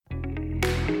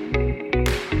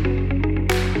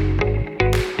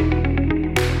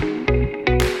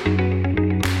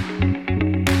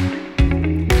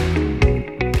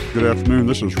afternoon.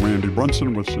 This is Randy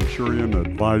Brunson with Centurion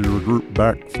Advisory Group,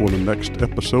 back for the next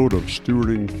episode of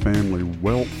Stewarding Family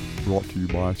Wealth, brought to you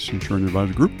by Centurion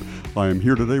Advisory Group. I am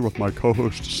here today with my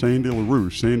co-host, Sandy LaRue.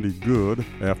 Sandy, good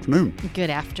afternoon. Good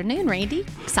afternoon, Randy.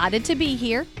 Excited to be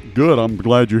here. Good. I'm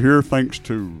glad you're here. Thanks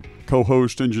to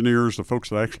co-host engineers, the folks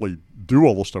that actually do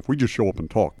all the stuff. We just show up and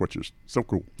talk, which is so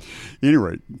cool.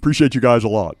 Anyway, appreciate you guys a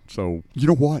lot. So, you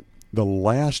know what? The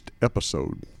last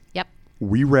episode,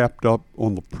 we wrapped up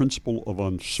on the principle of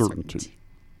uncertainty.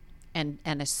 And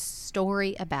a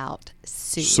story about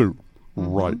Sue. Sue,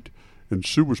 right. And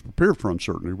Sue was prepared for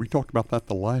uncertainty. We talked about that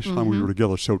the last time we were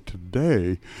together. So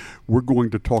today, we're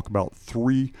going to talk about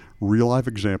three real-life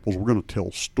examples. We're going to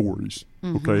tell stories,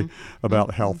 okay,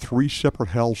 about how three separate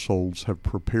households have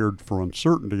prepared for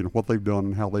uncertainty and what they've done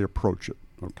and how they approach it,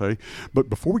 okay? But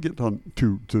before we get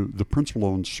to the principle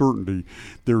of uncertainty,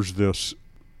 there's this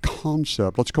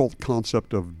concept, let's call it the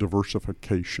concept of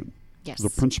diversification. Yes. The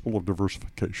principle of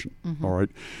diversification, all right?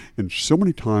 And so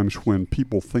many times when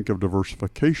people think of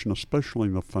diversification, especially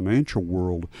in the financial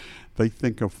world, they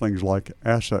think of things like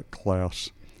asset class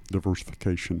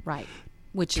diversification. Right.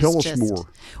 Tell us more.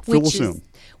 Fill us in.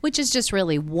 Which is just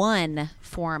really one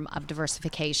form of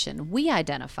diversification. We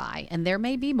identify, and there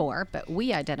may be more, but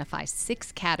we identify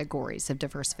 6 categories of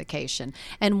diversification.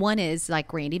 And one is,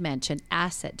 like Randy mentioned,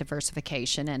 asset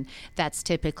diversification. And that's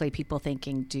typically people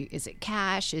thinking, is it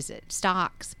cash? Is it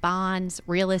stocks, bonds,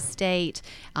 real estate,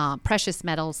 precious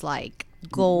metals like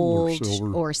gold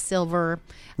or silver?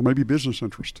 Or maybe business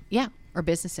interest. Yeah, or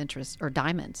business interest or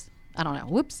diamonds. I don't know.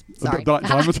 Whoops. Sorry.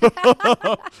 Diamonds.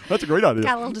 That's a great idea.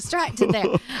 Got a little distracted there.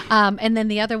 And then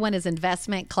the other one is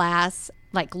investment class,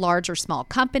 like large or small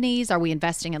companies. Are we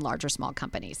investing in large or small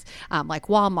companies, like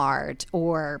Walmart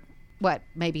or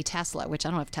maybe Tesla, which I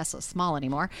don't know if Tesla's small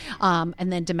anymore.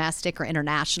 And then domestic or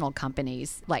international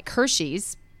companies like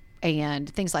Hershey's and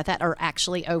things like that are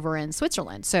actually over in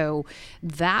Switzerland. So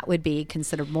that would be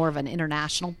considered more of an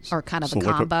international or kind of a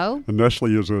combo. And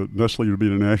Nestle would be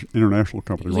an international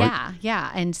company, right?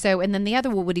 Yeah. And then the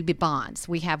other one would be bonds.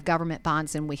 We have government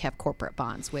bonds and we have corporate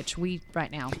bonds, which we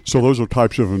right now. So those are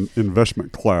types of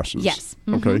investment classes. Yes.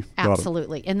 Okay.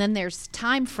 Absolutely. And then there's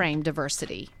time frame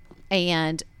diversity.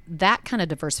 And that kind of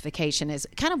diversification is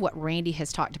kind of what Randy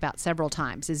has talked about several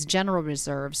times, is general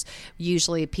reserves.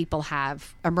 Usually people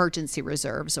have emergency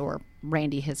reserves, or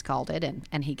Randy has called it,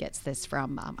 and he gets this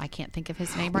from, I can't think of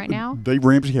his name right now. Dave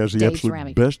Ramsey has the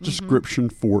absolute best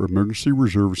description for emergency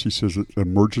reserves. He says it's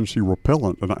emergency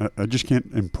repellent, and I just can't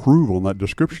improve on that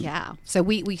description. Yeah, so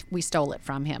we stole it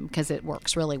from him because it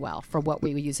works really well for what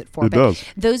we use it for. It does.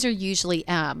 Those are usually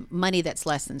money that's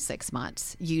less than 6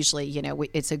 months. Usually,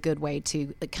 it's a good way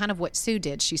to, kind of what Sue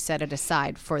did. She set it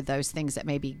aside for those things that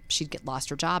maybe she'd lost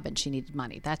her job and she needed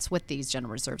money. That's what these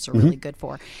general reserves are really good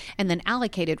for. And then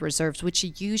allocated reserves, which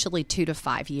are usually 2 to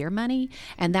 5 year money.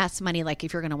 And that's money like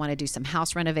if you're going to want to do some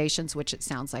house renovations, which it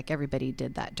sounds like everybody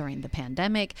did that during the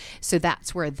pandemic. So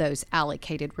that's where those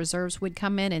allocated reserves would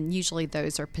come in. And usually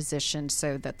those are positioned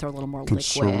so that they're a little more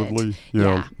conservatively,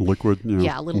 liquid. Liquid.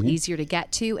 Yeah, a little easier to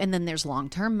get to. And then there's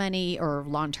long-term money or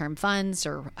long-term funds,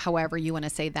 or however you want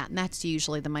to say that. And that's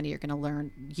usually the money you're going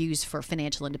to use for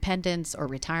financial independence or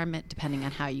retirement, depending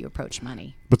on how you approach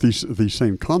money. But these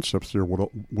same concepts there would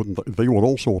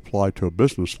also apply to a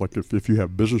business. Like if you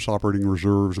have business operating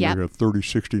reserves and you have 30,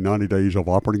 60, 90 days of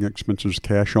operating expenses,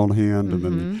 cash on hand, and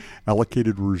then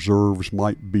allocated reserves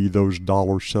might be those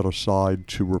dollars set aside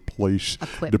to replace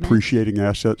depreciating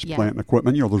assets, plant and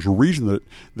equipment. There's a reason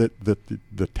that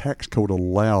the tax code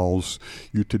allows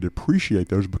you to depreciate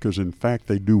those, because in fact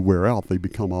they do wear out. They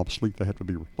become obsolete. They have to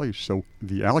be replaced. So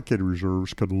the allocated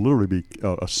reserves could literally be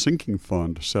a sinking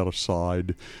fund set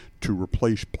aside to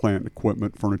replace plant,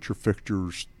 equipment, furniture,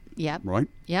 fixtures. Yep. Right?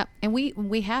 Yep. And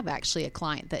we have actually a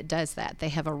client that does that. They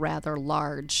have a rather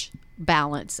large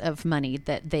balance of money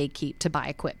that they keep to buy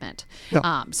equipment.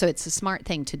 Yeah. So it's a smart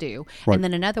thing to do. Right. And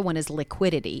then another one is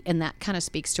liquidity. And that kind of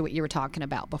speaks to what you were talking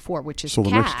about before, which is cash. So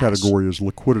the next category is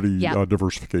liquidity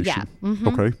diversification. Yeah.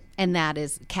 Okay. And that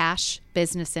is cash,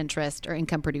 business interest, or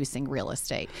income-producing real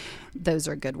estate. Those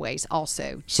are good ways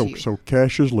also. So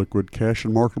cash is liquid. Cash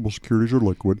and marketable securities are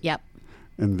liquid. Yep.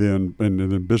 And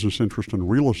then business interest and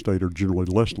real estate are generally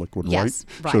less liquid, yes,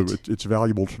 right? So it's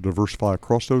valuable to diversify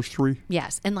across those three?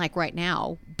 Yes. And like right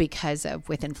now, because of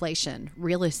with inflation,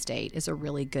 real estate is a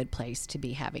really good place to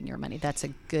be having your money. That's a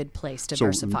good place to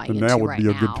diversify into right now. Now would be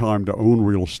a good time to own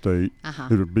real estate.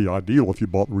 It would be ideal if you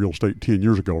bought real estate 10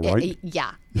 years ago, right?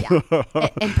 Yeah.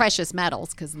 And precious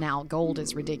metals, because now gold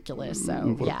is ridiculous.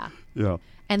 So Yeah.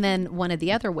 And then one of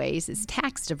the other ways is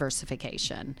tax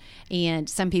diversification. And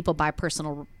some people buy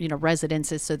personal,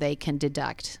 residences so they can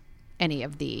deduct any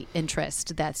of the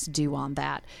interest that's due on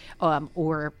that,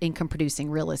 or income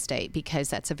producing real estate, because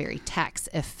that's a very tax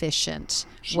efficient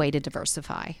way to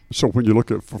diversify. So when you look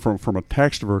at from a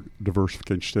tax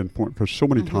diversification standpoint, because so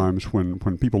many times when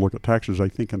people look at taxes, they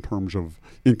think in terms of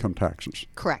income taxes.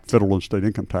 Correct. Federal and state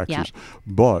income taxes. Yep.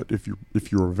 But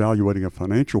if you're evaluating a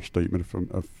financial statement,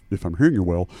 if I'm hearing you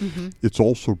well, it's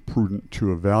also prudent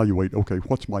to evaluate, okay,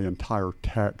 what's my entire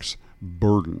tax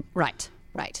burden? Right.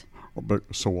 But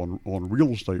so on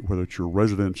real estate, whether it's your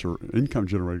residence or income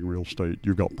generating real estate,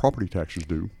 you've got property taxes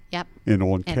due. Yep. And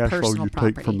on cash flow you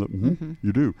take from the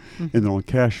you do. And then on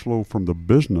cash flow from the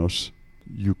business,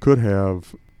 you could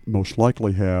most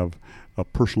likely have a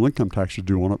personal income taxes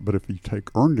due on it. But if you take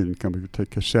earned income, if you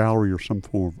take a salary or some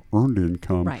form of earned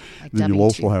income, like then you'll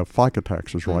also have FICA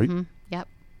taxes, right? Yep.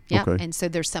 Okay. And so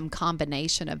there's some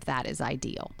combination of that is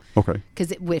ideal. Okay.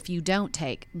 Because if you don't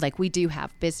take, like we do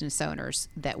have business owners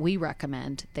that we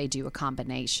recommend they do a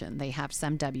combination. They have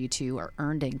some W-2 or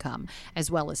earned income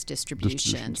as well as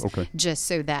distributions. Okay. Just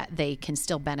so that they can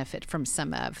still benefit from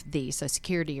some of the Social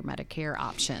Security or Medicare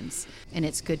options. And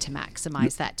it's good to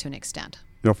maximize that to an extent.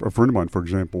 Yeah, a friend of mine, for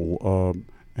example,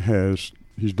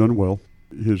 he's done well.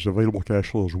 His available cash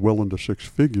flow is well into six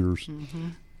figures.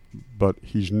 But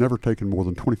he's never taken more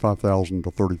than $25,000 to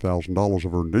 $30,000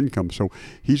 of earned income. So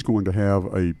he's going to have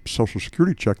a Social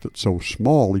Security check that's so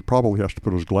small, he probably has to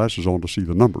put his glasses on to see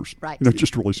the numbers. Right. It's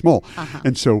just really small.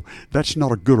 And so that's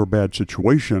not a good or bad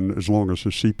situation as long as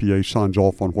his CPA signs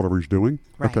off on whatever he's doing.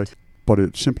 Right. Okay. But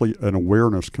it's simply an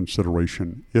awareness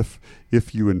consideration. If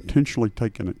you intentionally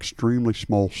take an extremely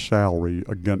small salary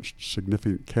against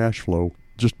significant cash flow,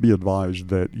 just be advised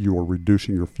that you are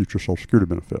reducing your future Social Security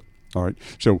benefit. All right.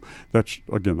 So that's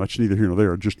neither here nor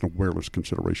there, just an awareness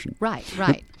consideration. Right.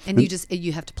 And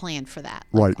you have to plan for that.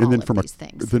 Right. And then from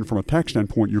a tax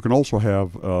standpoint, you can also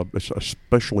have,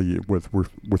 especially with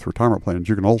retirement plans,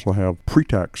 you can also have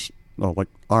pre-tax, like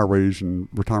IRAs and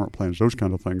retirement plans, those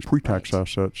kind of things, pre-tax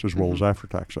assets as well as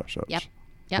after-tax assets. Yep.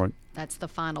 Right? That's the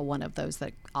final one of those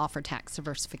that offer tax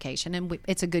diversification. And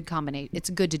it's a good combination. It's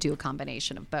good to do a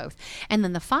combination of both. And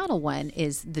then the final one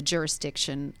is the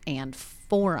jurisdiction and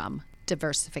forum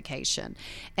diversification.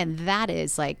 And that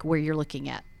is like where you're looking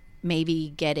at maybe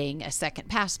getting a second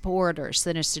passport or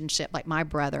citizenship. Like my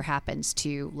brother happens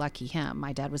to, lucky him,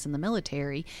 my dad was in the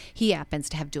military. He happens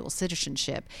to have dual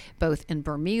citizenship, both in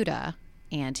Bermuda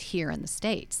and here in the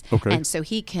States. Okay. And so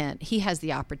he has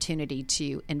the opportunity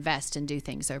to invest and do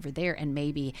things over there and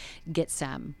maybe get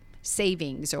some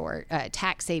savings or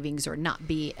tax savings, or not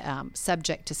be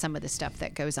subject to some of the stuff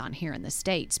that goes on here in the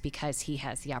States, because he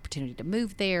has the opportunity to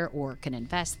move there or can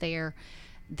invest there,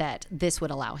 that this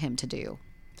would allow him to do.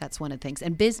 That's one of the things.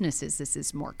 And businesses, this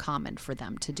is more common for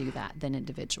them to do that than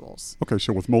individuals. Okay,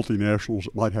 so with multinationals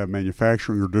that might have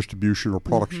manufacturing or distribution or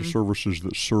products or services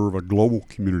that serve a global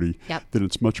community, then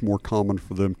it's much more common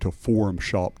for them to forum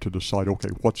shop to decide, okay,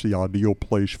 what's the ideal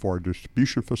place for our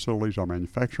distribution facilities, our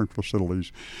manufacturing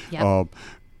facilities,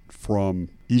 from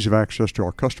ease of access to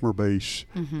our customer base,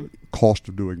 cost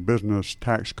of doing business,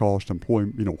 tax cost,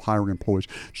 hiring employees.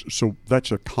 So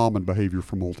that's a common behavior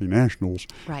for multinationals.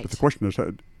 Right. But the question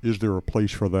is there a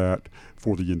place for that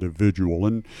for the individual?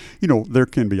 And, there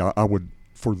can be. I would,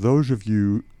 for those of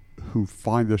you who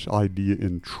find this idea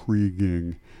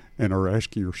intriguing and are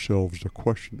asking yourselves the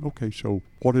question, okay, so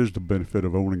what is the benefit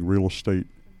of owning real estate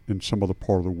in some other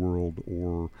part of the world,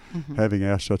 or having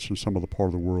assets in some other part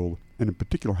of the world, and in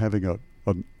particular having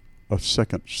a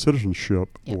second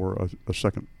citizenship or a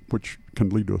second, which can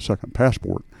lead to a second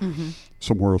passport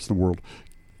somewhere else in the world?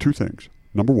 Two things.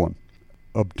 Number one,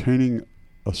 obtaining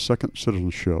a second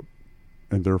citizenship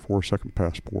and therefore a second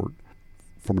passport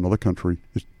from another country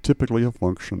is typically a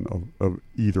function of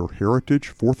either heritage,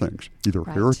 four things, either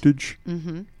heritage,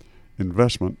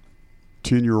 investment,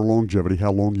 tenure or longevity,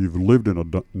 how long you've lived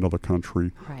in another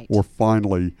country, or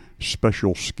finally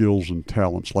special skills and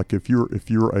talents. Like if you're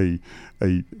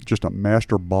just a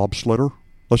master bobsledder,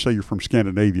 let's say you're from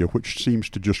Scandinavia, which seems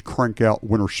to just crank out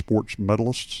winter sports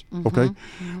medalists.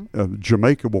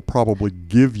 Jamaica will probably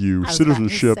give you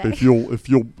citizenship if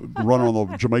you'll run on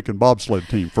the Jamaican bobsled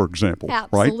team, for example.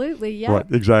 Absolutely, yeah. Right,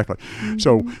 exactly.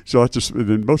 So that's just,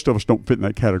 then most of us don't fit in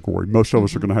that category. Most of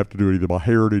us are going to have to do it either by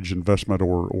heritage, investment,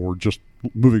 or just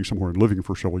moving somewhere and living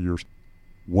for several years.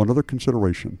 One other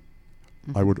consideration,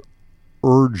 I would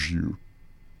urge you,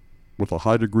 with a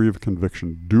high degree of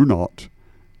conviction, do not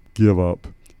give up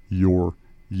your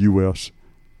U.S.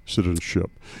 citizenship.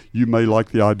 You may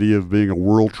like the idea of being a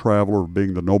world traveler,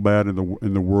 being the nomad in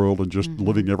the world and just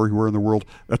living everywhere in the world.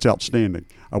 That's outstanding.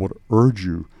 I would urge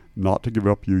you not to give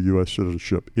up your U.S.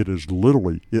 citizenship. It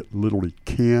literally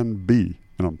can be,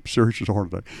 and I'm serious as a heart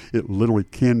attack, it literally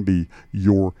can be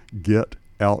your get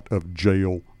out of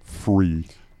jail free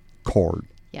card.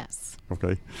 Yes.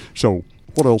 Okay. So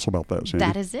what else about that, Sandy?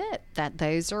 That is it.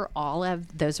 Those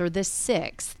are the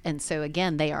 6. And so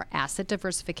again, they are asset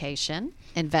diversification,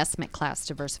 investment class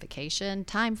diversification,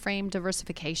 time frame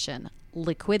diversification,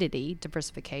 liquidity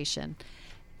diversification,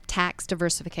 tax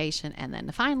diversification, and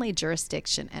then finally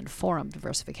jurisdiction and forum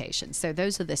diversification. So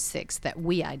those are the 6 that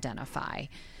we identify.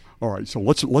 All right, so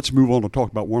let's move on to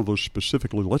talk about one of those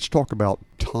specifically. Let's talk about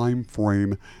time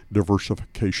frame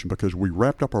diversification, because we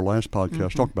wrapped up our last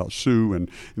podcast talking about Sue and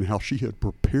how she had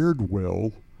prepared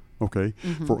well,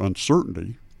 for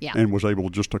uncertainty. Yeah. And was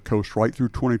able just to coast right through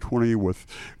 2020 with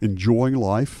enjoying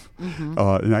life,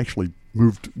 and actually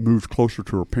moved closer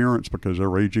to her parents because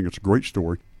they're aging. It's a great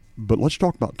story. But let's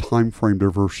talk about time frame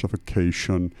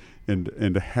diversification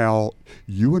and how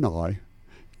you and I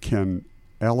can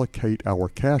allocate our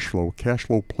cash flow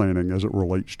planning as it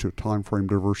relates to time frame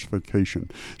diversification.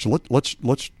 So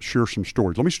let's share some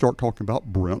stories. Let me start talking about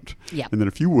Brent. Yep. And then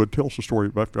if you would tell us a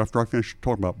story after I finish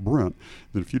talking about Brent,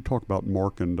 then if you talk about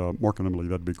Mark and Emily,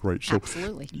 that'd be great. So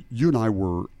absolutely. You and I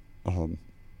were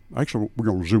actually we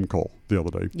were on a Zoom call the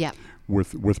other day. Yep.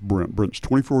 With Brent. Brent's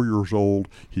 24 years old.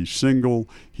 He's single.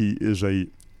 He is a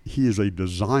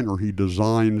designer. He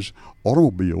designs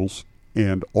automobiles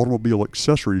and automobile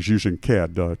accessories using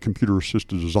CAD,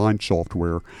 computer-assisted design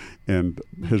software, and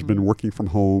has been working from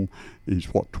home. He's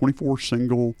 24,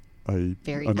 single, an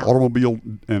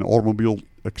automobile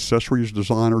accessories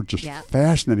designer, just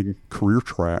fascinating career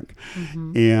track.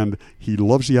 And he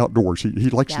loves the outdoors. He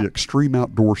likes the extreme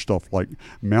outdoor stuff like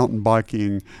mountain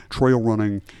biking, trail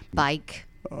running, bike.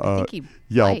 I think he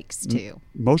bikes too.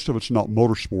 Most of it's not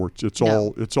motorsports. It's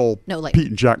all like Pete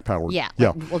and Jack powered. Yeah.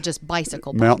 Well, just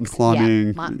bicycle, mountain bikes.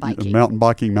 climbing, mountain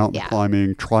biking, mountain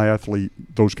climbing, triathlete,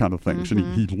 those kind of things.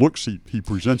 And he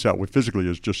presents out with physically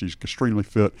as just he's extremely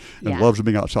fit and loves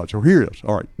being outside. So here he is.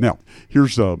 All right, now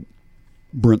here's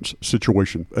Brent's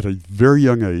situation. At a very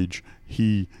young age,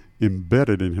 he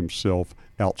embedded in himself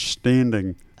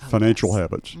outstanding financial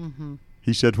habits.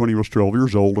 He said when he was 12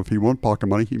 years old, if he wanted pocket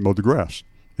money, he mowed the grass.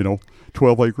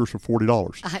 12 acres for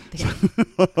 $40. I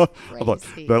thought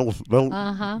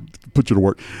that'll put you to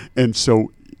work. And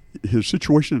so his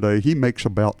situation today, he makes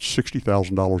about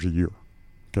 $60,000 a year.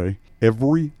 Okay,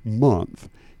 every month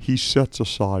he sets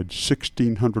aside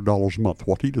 $1,600 a month.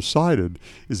 What he decided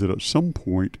is that at some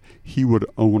point he would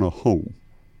own a home.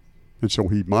 And so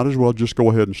he might as well just go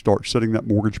ahead and start setting that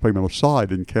mortgage payment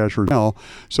aside in cash now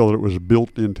so that it was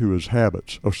built into his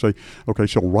habits. So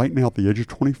right now at the age of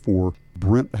 24,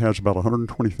 Brent has about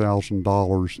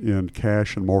 $120,000 in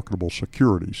cash and marketable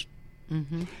securities.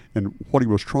 And what he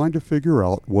was trying to figure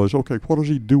out was, what does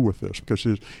he do with this? Because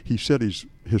he said his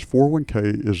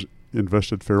 401k is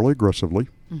invested fairly aggressively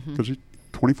because he's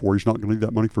 24, he's not going to need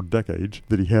that money for decades.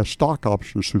 That he has stock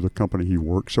options through the company he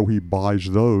works, so he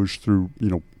buys those through,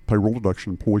 payroll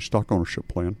deduction, employee stock ownership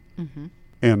plan.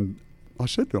 And I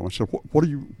said to him,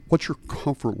 what's your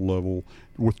comfort level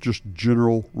with just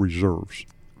general reserves?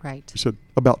 Right. He said,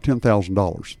 about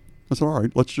 $10,000. I said, all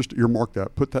right, let's just earmark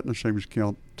that, put that in the savings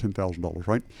account, $10,000,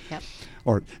 right? Yep.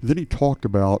 All right. Then he talked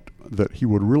about that he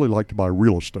would really like to buy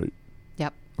real estate.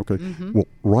 Yep. Okay. Well,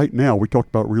 right now, we talked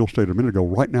about real estate a minute ago.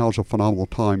 Right now is a phenomenal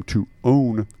time to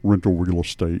own rental real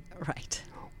estate. Right.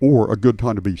 Or a good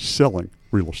time to be selling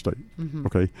real estate.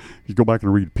 Okay. You go back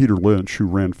and read Peter Lynch, who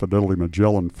ran Fidelity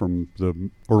Magellan from the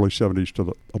early 70s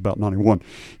to about 91.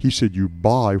 He said you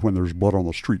buy when there's blood on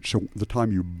the street. So the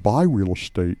time you buy real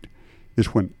estate is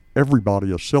when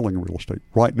everybody is selling real estate.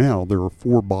 Right now, there are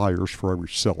 4 buyers for every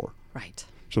seller. Right.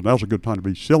 So now's a good time to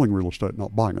be selling real estate,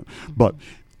 not buying it. But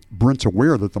Brent's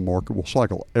aware that the market will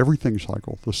cycle. Everything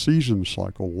cycle, the season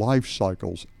cycle, life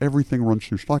cycles, everything runs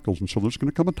through cycles. And so there's going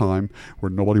to come a time where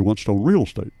nobody wants to own real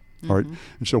estate. All right.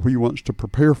 And so he wants to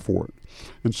prepare for it.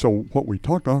 And so what we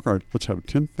talked about, all right, let's have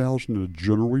 $10,000 in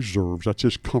general reserves. That's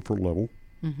his comfort level.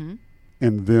 And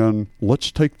then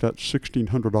let's take that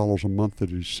 $1,600 a month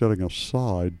that he's setting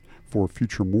aside for a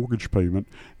future mortgage payment,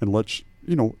 and let's,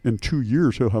 in 2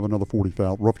 years he'll have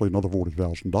roughly another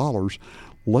 $40,000.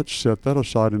 Let's set that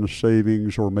aside in a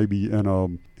savings or maybe in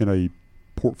a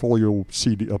portfolio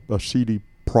CD, a CD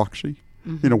proxy.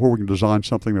 Where we can design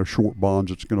something that's short bonds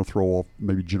that's going to throw off,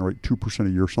 maybe generate 2% a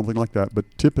year, something like that. But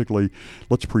typically,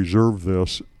 let's preserve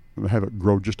this, have it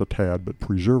grow just a tad, but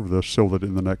preserve this so that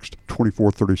in the next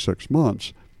 24, 36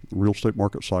 months, real estate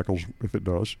market cycles if it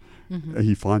does.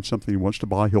 He finds something he wants to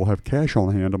buy, he'll have cash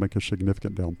on hand to make a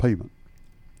significant down payment,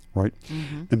 right?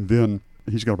 And then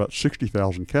he's got about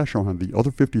 60,000 cash on hand. The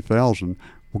other 50,000,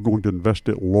 we're going to invest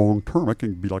it long term. It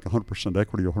can be like 100%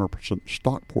 equity or 100%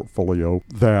 stock portfolio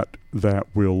that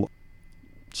will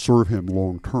serve him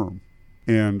long term.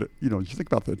 And you think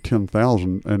about that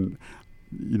 10,000, and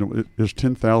is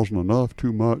 10,000 enough?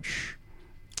 Too much?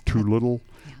 Too little?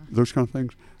 Yeah. Those kind of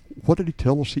things. What did he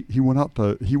tell us? He went out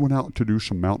to do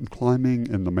some mountain climbing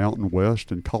in the Mountain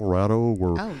West in Colorado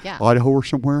or Idaho or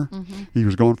somewhere. He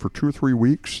was gone for 2 or 3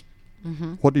 weeks.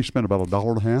 What did he spend? About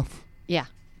 $1.50? Yeah,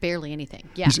 barely anything.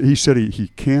 Yeah. He said he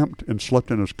camped and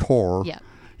slept in his car. Yeah.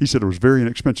 He said it was very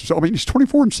inexpensive. So, I mean, he's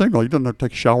 24 and single. He doesn't have to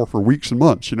take a shower for weeks and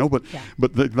months,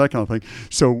 but that kind of thing.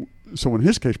 So in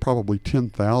his case, probably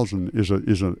 10,000 is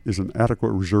an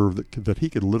adequate reserve that he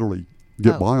could literally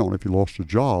get by on if he lost a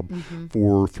job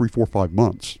for 3, 4, 5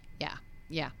 months. Yeah.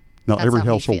 Yeah. Now, That's every how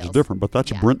he household is feels. different, but that's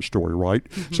a Brent story, right?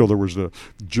 So there was the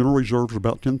general reserves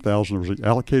about 10,000. There was the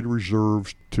allocated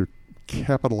reserves to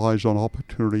capitalize on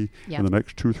opportunity in the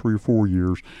next 2, 3, or 4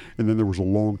 years, and then there was a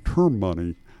long-term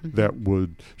money that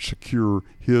would secure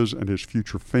his and his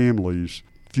future family's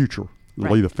future,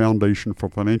 lay the foundation for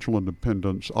financial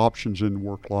independence, options in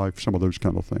work life, some of those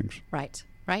kind of things. Right.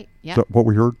 Yeah. Is that what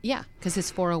we heard? Yeah, because his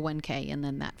 401k and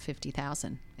then that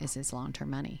 50,000 is his long-term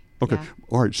money. Okay. Yeah.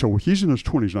 All right. So he's in his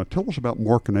 20s. Now tell us about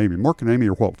Mark and Amy. Mark and Amy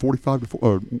are what, 45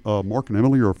 to Mark and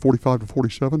Emily are 45 to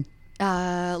 47?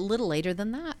 A little later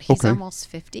than that. He's almost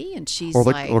 50, and she's Are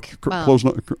they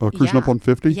cruising up on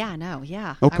 50? Yeah, no,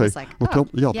 yeah. Okay. I was like, tell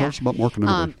us about Mark and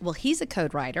Emily. Well, he's a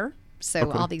code writer.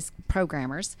 So all these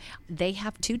programmers, they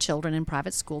have 2 children in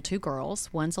private school, 2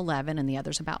 girls. One's 11 and the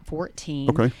other's about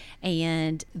 14. Okay.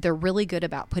 And they're really good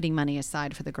about putting money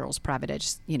aside for the girls'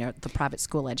 the private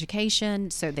school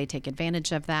education. So they take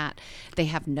advantage of that. They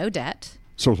have no debt.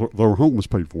 So their home is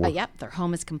paid for. Yep, their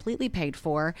home is completely paid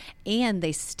for, and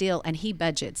they still, and he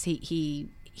budgets.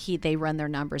 They run their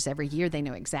numbers every year. They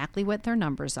know exactly what their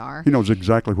numbers are. He knows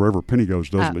exactly where every penny goes,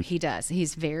 doesn't he? He does.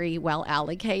 He's very well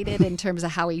allocated in terms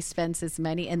of how he spends his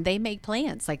money, and they make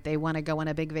plans. Like they want to go on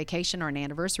a big vacation or an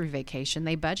anniversary vacation,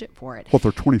 they budget for it. What,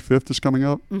 their 25th is coming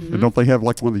up? And don't they have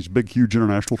like one of these big, huge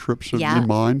international trips in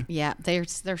mind? Yeah, they're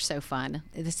so fun.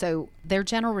 So their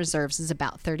general reserves is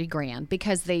about $30,000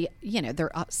 because they're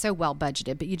so well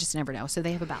budgeted, but you just never know. So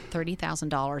they have about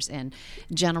 $30,000 in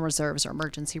general reserves or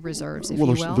emergency reserves, if you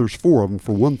will. There's 4 of them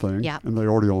for one thing, Yep. and they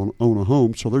already own a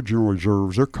home, so their general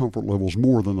reserves, their comfort level is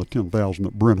more than the 10,000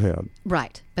 that Brent had.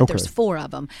 Right, but there's 4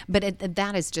 of them. But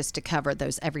that is just to cover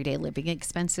those everyday living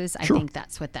expenses. I think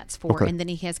that's what that's for. Okay. And then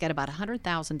he has got about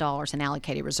 $100,000 in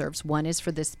allocated reserves. One is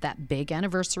for that big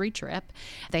anniversary trip.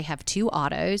 They have 2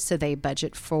 autos, so they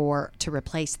budget to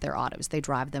replace their autos. They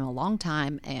drive them a long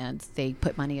time, and they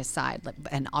put money aside,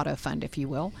 an auto fund, if you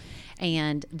will.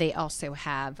 And they also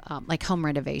have like home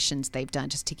renovations they've done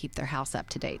just to keep their house up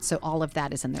to date. So all of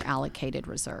that is in their allocated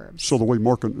reserves. So the way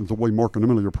Mark and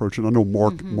Emily approach it, I know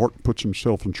Mark puts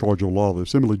himself in charge of a lot of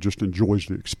this. Emily just enjoys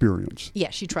the experience. Yeah,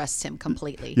 she trusts him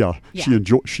completely. Yeah. She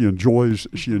enjoys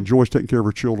taking care of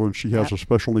her children. She has a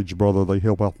special needs brother. They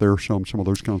help out there some of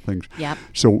those kind of things. Yep.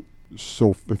 So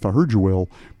if I heard you well,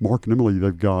 Mark and Emily,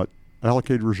 they've got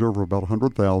allocated reserve of about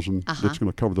 $100,000 that's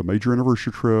going to cover the major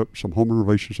anniversary trip, some home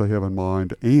renovations they have in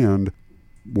mind, and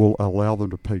will allow them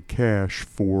to pay cash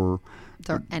for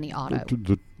any auto.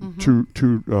 The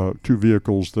two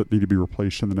vehicles that need to be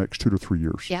replaced in the next 2 to 3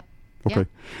 years. Yep. Okay. Yep.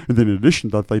 And then in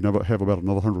addition to that, they have about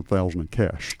another $100,000 in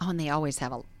cash. Oh, and they always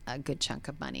have a good chunk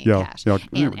of money in cash. Yeah.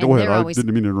 And Go ahead. I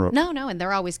didn't mean to interrupt. No, and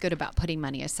they're always good about putting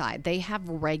money aside. They have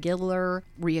regular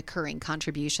reoccurring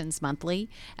contributions monthly,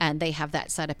 and they have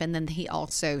that set up. And then he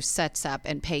also sets up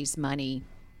and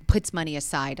puts money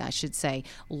aside, I should say,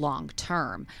 long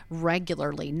term,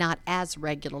 regularly, not as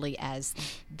regularly as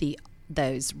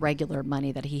those regular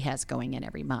money that he has going in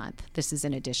every month. This is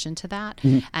in addition to that.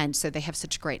 And so they have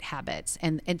such great habits,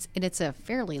 and it's a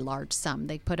fairly large sum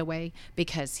they put away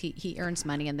because he earns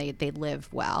money and they live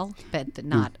well, but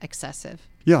not excessive.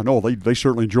 Yeah, no, they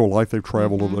certainly enjoy life. They've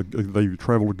traveled a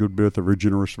good bit. They're very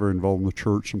generous, very involved in the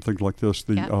church, and things like this.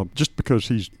 Just because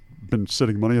he's been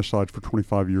setting money aside for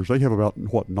 25 years, they have about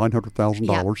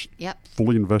 $900,000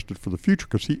 fully invested for the future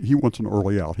because he wants an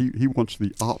early out. He wants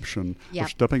the option of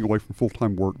stepping away from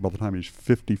full-time work by the time he's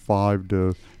 55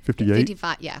 to 58.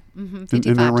 55, yeah,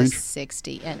 55 to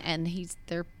 60, and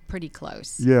they're pretty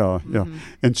close. Yeah.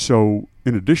 And so,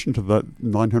 in addition to that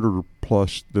 900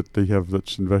 plus that they have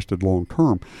that's invested long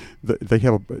term, they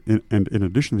have, and in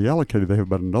addition to the allocated, they have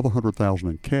about another $100,000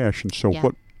 in cash. And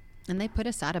so And they put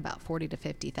aside about $40,000 to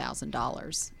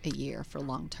 $50,000 a year for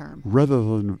long term. Rather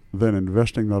than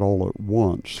investing that all at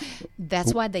once.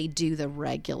 That's why they do the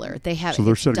regular. They have so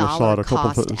they're setting aside a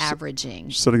couple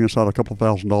averaging. Setting aside a couple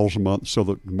 $1,000s a month so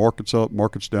that market's up,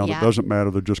 market's down. It doesn't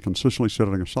matter. They're just consistently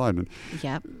setting aside. And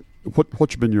yep.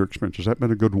 What's been your experience? Has that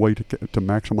been a good way to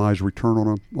maximize return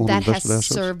on invested assets? That has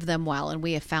served them well, and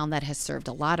we have found that has served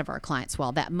a lot of our clients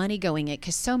well. That money going in,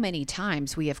 because so many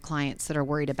times we have clients that are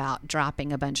worried about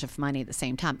dropping a bunch of money at the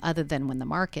same time, other than when the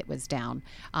market was down.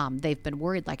 They've been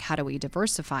worried, like, how do we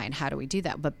diversify and how do we do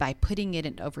that? But by putting it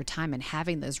in over time and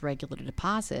having those regular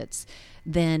deposits,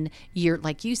 then you're,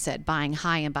 like you said, buying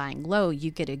high and buying low, you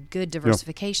get a good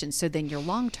diversification. Yep. So then your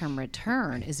long-term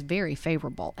return is very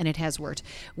favorable, and it has worked.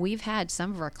 We've had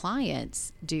some of our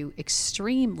clients do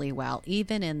extremely well,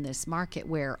 even in this market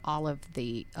where a lot of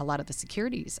the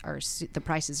securities the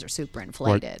prices are super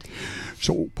inflated. Right.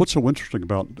 So what's so interesting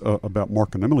about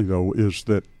Mark and Emily, though, is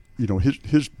that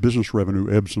his business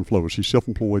revenue ebbs and flows. He's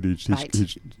self-employed. He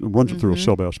runs it through a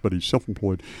sub-S, but he's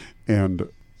self-employed, and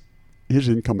his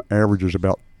income averages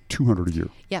about $200 a year.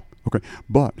 Yep. Okay,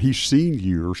 but he's seen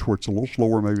years where it's a little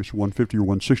slower, maybe it's 150 or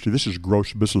 160. This is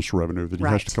gross business revenue that he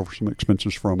has to cover some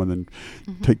expenses from and then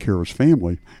take care of his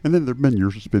family. And then there have been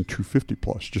years it's been 250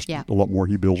 plus, just a lot more.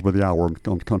 He bills by the hour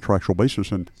on a contractual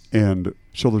basis, and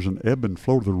so there's an ebb and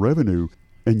flow to the revenue.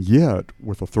 And yet,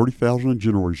 with a $30,000 in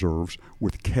general reserves,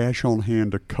 with cash on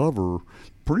hand to cover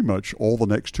pretty much all the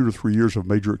next 2 to 3 years of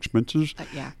major expenses,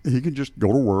 he can just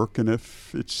go to work, and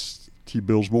if he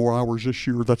bills more hours this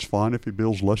year, that's fine. If he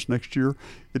bills less next year,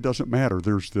 it doesn't matter.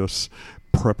 There's this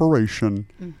preparation,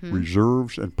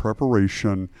 reserves and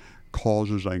preparation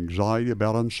causes anxiety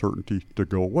about uncertainty to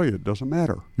go away. It doesn't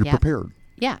matter. You're prepared.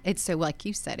 Yeah, it's so, like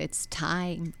you said, it's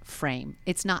time frame.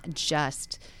 It's not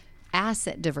just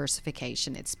asset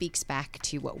diversification. It speaks back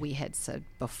to what we had said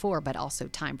before, but also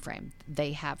time frame.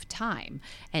 They have time,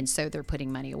 and so they're putting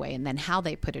money away, and then how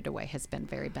they put it away has been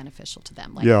very beneficial to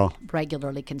them,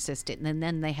 regularly consistent. And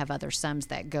then they have other sums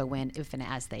that go in if and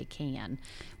as they can,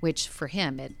 which for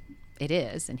him it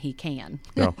is, and he can.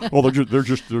 Well, they're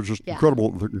just incredible.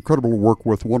 They're incredible to work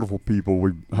with. Wonderful people.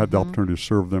 We've had the opportunity to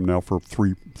serve them now for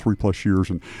three plus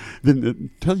years. And then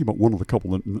tell you about one of the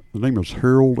couple. The name is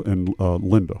Harold and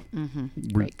Linda.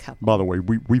 Great couple. By the way,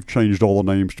 we've changed all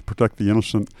the names to protect the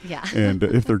innocent. Yeah. And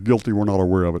if they're guilty, we're not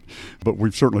aware of it. But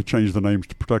we've certainly changed the names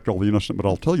to protect all the innocent. But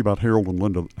I'll tell you about Harold and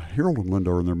Linda. Harold and Linda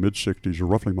are in their mid-60s, are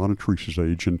roughly mine and Teresa's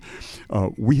age, and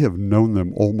we have known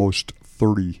them almost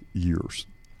 30 years.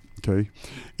 Okay,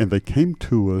 and they came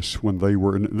to us when they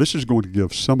were, and this is going to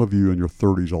give some of you in your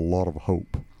 30s a lot of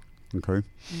hope. Okay,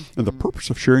 and the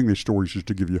purpose of sharing these stories is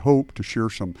to give you hope, to share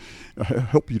some,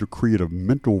 help you to create a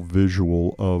mental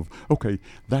visual of, okay,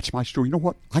 that's my story. You know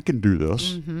what? I can do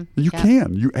this. You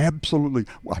can. You absolutely,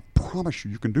 I promise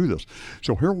you can do this.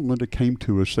 So Harold and Linda came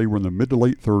to us. They were in the mid to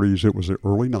late 30s. It was the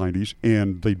early 90s,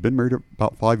 and they'd been married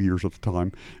about 5 years at the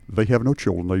time. They have no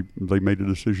children. They made a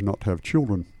decision not to have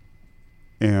children.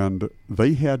 And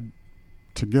they had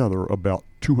together about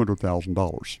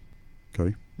 $200,000.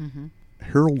 Okay.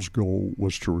 Harold's goal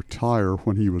was to retire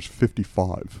when he was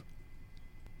 55.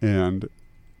 And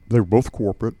they were both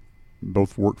corporate,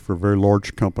 both worked for very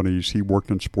large companies. He worked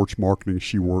in sports marketing.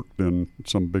 She worked in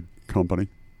some big company,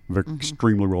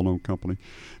 extremely well-known company.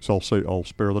 So I'll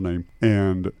spare the name.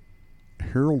 And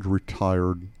Harold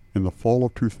retired in the fall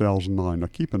of 2009. Now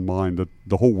keep in mind that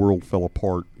the whole world fell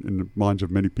apart in the minds of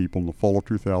many people in the fall of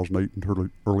 2008 and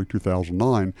early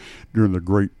 2009 during the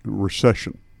Great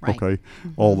Recession. Right. Okay,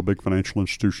 all the big financial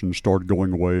institutions started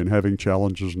going away and having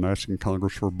challenges and asking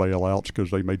Congress for bailouts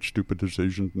because they made stupid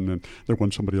decisions, and then they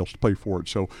wanted somebody else to pay for it.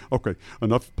 So, okay,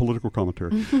 enough political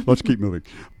commentary. Let's keep moving.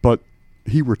 But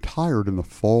he retired in the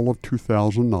fall of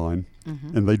 2009,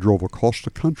 and they drove across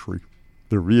the country,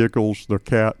 their vehicles, their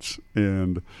cats,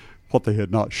 and what they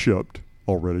had not shipped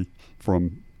already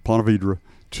from Ponte Vedra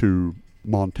to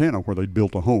Montana, where they'd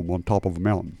built a home on top of a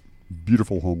mountain.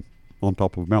 Beautiful home on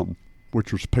top of a mountain,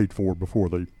 which was paid for before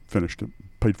they finished it.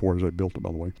 Paid for as they built it,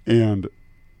 by the way. And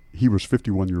he was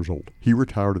 51 years old. He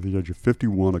retired at the age of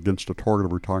 51 against a target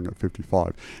of retiring at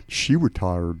 55. She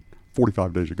retired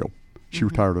 45 days ago. She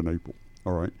retired in April.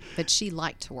 All right. But she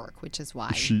liked to work, which is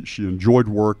why. She enjoyed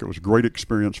work. It was a great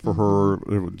experience for her.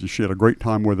 She had a great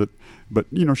time with it. But,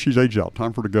 she's aged out.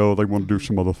 Time for her to go. They want to do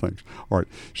some other things. All right.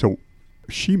 So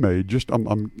she made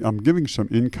I'm giving some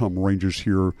income ranges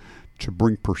here to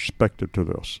bring perspective to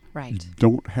this. Right. You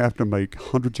don't have to make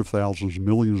hundreds of thousands,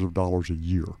 millions of dollars a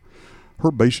year.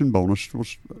 Her base and bonus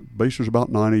base is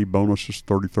about 90, bonus is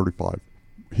 30, 35.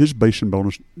 His base and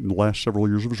bonus in the last several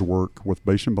years of his work with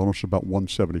base and bonus is about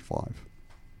 175.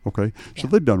 Okay, Yeah. so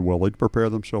they'd done well. They'd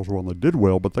prepared themselves well, and they did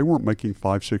well, but they weren't making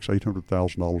 $500,000, $600,000,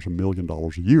 $800,000, $1 million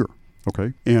a year.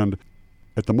 Okay, and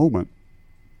at the moment,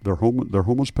 their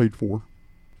home was paid for,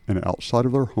 and outside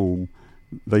of their home,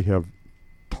 they have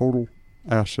total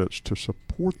assets to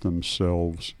support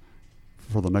themselves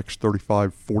for the next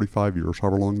 35, 45 years,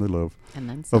 however long they live, And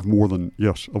then some. of more than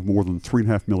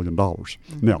 $3.5 million.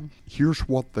 Now, here's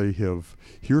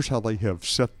how they have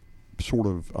set sort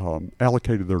of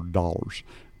allocated their dollars.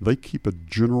 They keep a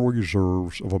general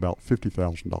reserves of about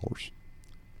 $50,000.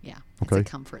 Yeah. It's Okay. a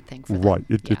comfort thing for them. Right.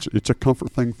 Yeah. It's a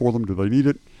comfort thing for them. Do they need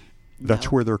it? That's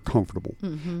No. where they're comfortable.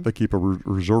 They keep a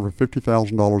reserve of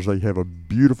 $50,000. They have a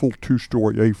beautiful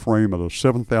 2-story A-frame at a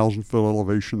 7,000-foot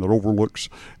elevation that overlooks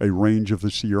a range of the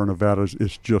Sierra Nevadas.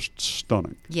 It's just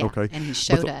stunning. Yeah. Okay. And he But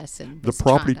showed the- us. And The was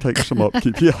property trying to- takes some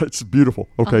upkeep. Yeah, it's beautiful.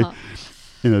 Okay. Uh-huh.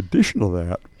 In addition to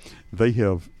that, they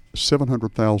have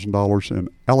 $700,000 in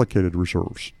allocated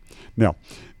reserves. Now,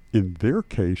 in their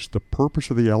case, the purpose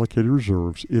of the allocated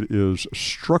reserves, it is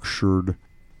structured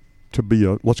to be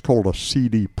let's call it a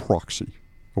CD proxy.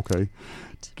 Okay.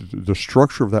 The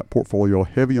structure of that portfolio,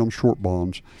 heavy on short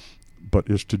bonds, but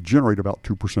is to generate about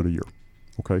 2% a year.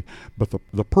 Okay, but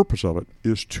the purpose of it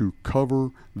is to cover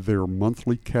their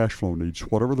monthly cash flow needs,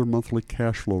 whatever their monthly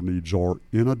cash flow needs are,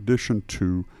 in addition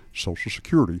to Social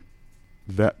Security.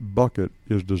 That bucket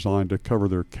is designed to cover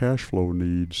their cash flow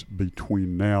needs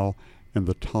between now and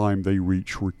the time they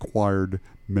reach required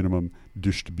minimum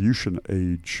distribution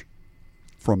age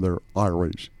from their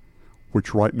IRAs,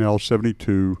 which right now is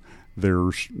 72.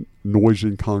 There's noise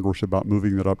in Congress about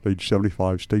moving that up to age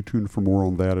 75. Stay tuned for more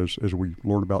on that as we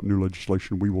learn about new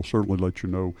legislation. We will certainly let you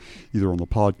know either on the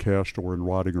podcast or in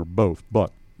writing or both.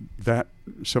 But that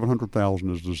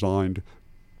 $700,000 is designed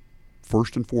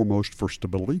first and foremost for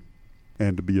stability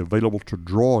and to be available to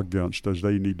draw against as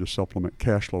they need to supplement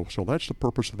cash flow. So that's the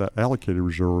purpose of that allocated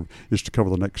reserve, is to cover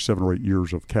the next 7 or 8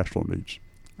 years of cash flow needs.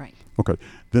 Right. Okay.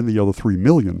 Then the other $3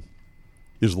 million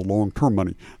is the long-term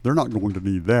money. They're not going to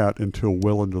need that until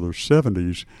well into their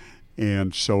 70s,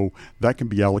 and so that can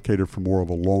be allocated for more of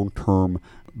a long-term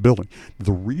building.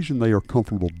 The reason they are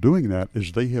comfortable doing that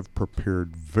is they have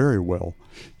prepared very well.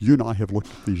 You and I have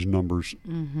looked at these numbers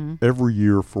every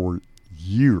year for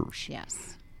years,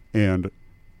 Yes. and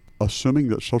assuming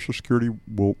that Social Security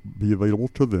will be available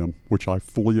to them, which I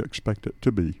fully expect it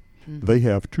to be, they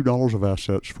have $2 of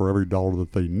assets for every dollar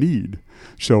that they need.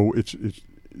 So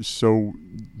So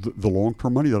the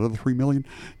long-term money, that other $3 million,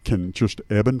 can just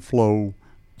ebb and flow.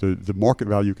 The market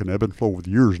value can ebb and flow with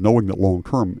years, knowing that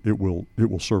long-term it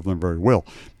will serve them very well.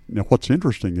 Now, what's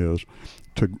interesting is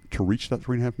to reach that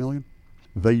 $3.5 million,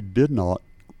 they did not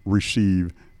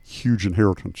receive huge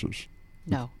inheritances.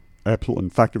 No. Absolutely. In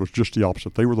fact, it was just the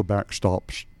opposite. They were the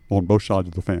backstops on both sides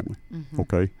of the family.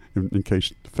 Okay, in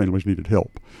case the families needed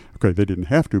help. Okay, they didn't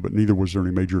have to, but neither was there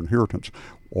any major inheritance.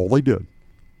 All they did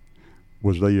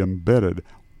was they embedded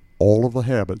all of the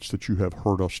habits that you have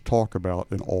heard us talk about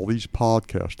in all these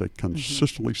podcasts. They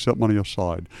consistently set money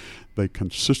aside. They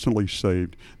consistently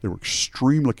saved. They were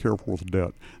extremely careful with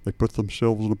debt. They put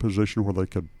themselves in a position where they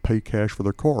could pay cash for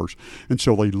their cars. And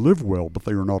so they lived well, but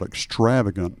they were not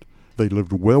extravagant. They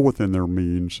lived well within their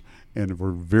means and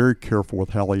were very careful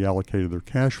with how they allocated their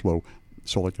cash flow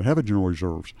so they could have a general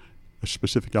reserves, a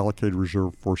specific allocated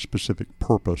reserve for a specific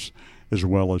purpose, as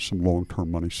well as some long-term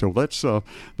money. So that's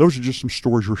those are just some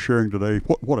stories we're sharing today.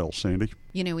 What else, Sandy?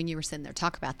 You know, when you were sitting there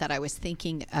talking about that, I was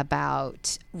thinking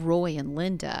about Roy and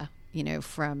Linda, you know,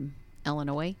 from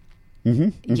Illinois,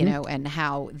 you know, and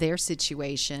how their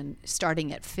situation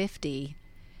starting at 50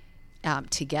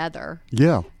 together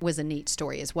Yeah. was a neat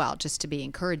story as well, just to be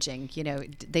encouraging. You know,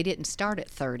 they didn't start at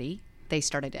 30. They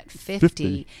started at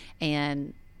 50.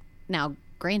 And now,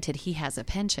 granted, he has a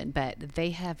pension, but they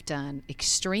have done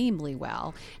extremely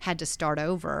well, had to start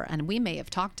over. And we may have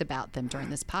talked about them during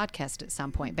this podcast at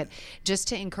some point, but just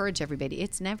to encourage everybody,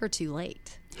 it's never too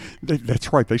late.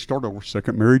 That's right. They started over,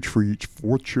 second marriage for each,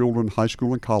 4 children, high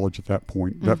school and college at that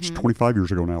point. That's 25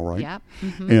 years ago now, right? Yep.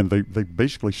 And they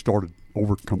basically started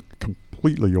over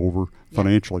completely over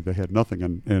financially. They had nothing.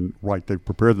 And right, they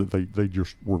prepared that. They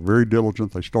just were very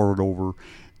diligent. They started over.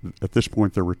 At this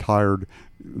point, they're retired.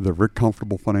 They're very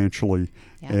comfortable financially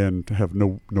and have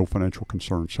no financial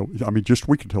concerns. So, I mean, just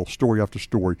we could tell story after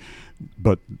story.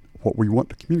 But what we want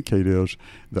to communicate is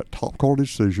that top quality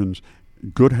decisions,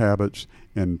 good habits,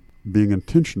 and being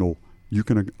intentional, you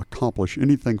can accomplish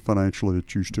anything financially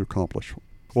that you choose to accomplish.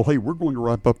 Well, hey, we're going to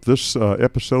wrap up this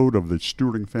episode of the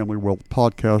Stewarding Family Wealth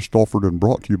podcast, offered and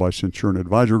brought to you by Centurion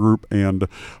Advisor Group and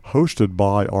hosted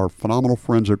by our phenomenal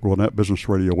friends at Gwinnett Business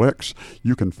Radio X.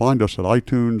 You can find us at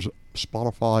iTunes,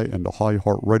 Spotify and to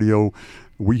iHeartRadio.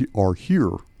 We are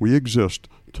here. We exist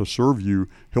to serve you,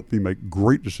 help you make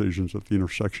great decisions at the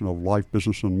intersection of life,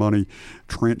 business, and money,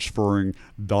 transferring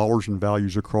dollars and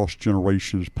values across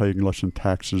generations, paying less in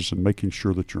taxes, and making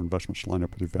sure that your investments line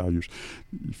up with your values.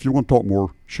 If you want to talk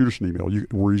more, shoot us an email.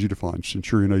 We're easy to find,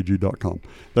 centurionag.com.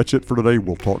 That's it for today.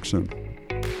 We'll talk soon.